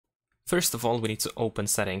First of all, we need to open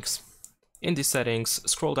settings. In the settings,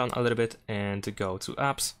 scroll down a little bit and go to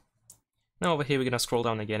apps. Now over here, we're gonna scroll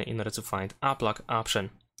down again in order to find app lock option.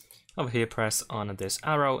 Over here, press on this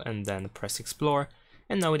arrow and then press explore.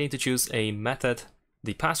 And now we need to choose a method,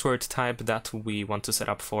 the password type that we want to set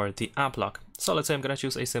up for the app lock. So let's say I'm gonna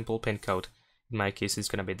choose a simple PIN code. In my case, it's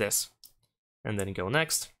gonna be this. And then go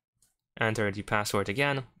next, enter the password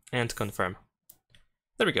again, and confirm.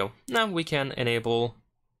 There we go. Now we can enable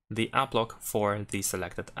the app lock for the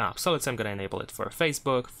selected app. So let's say I'm going to enable it for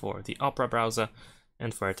Facebook, for the Opera browser,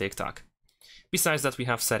 and for TikTok. Besides that, we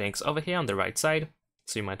have settings over here on the right side,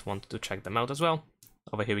 so you might want to check them out as well.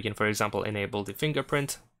 Over here we can, for example, enable the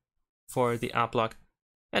fingerprint for the app lock.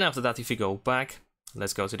 And after that, if you go back,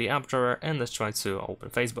 let's go to the app drawer and let's try to open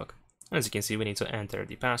Facebook. As you can see, we need to enter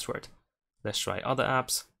the password. Let's try other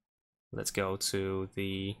apps. Let's go to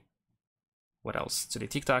the, what else? To the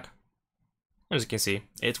TikTok. As you can see,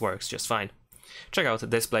 it works just fine. Check out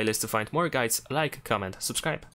this playlist to find more guides, like, comment, subscribe.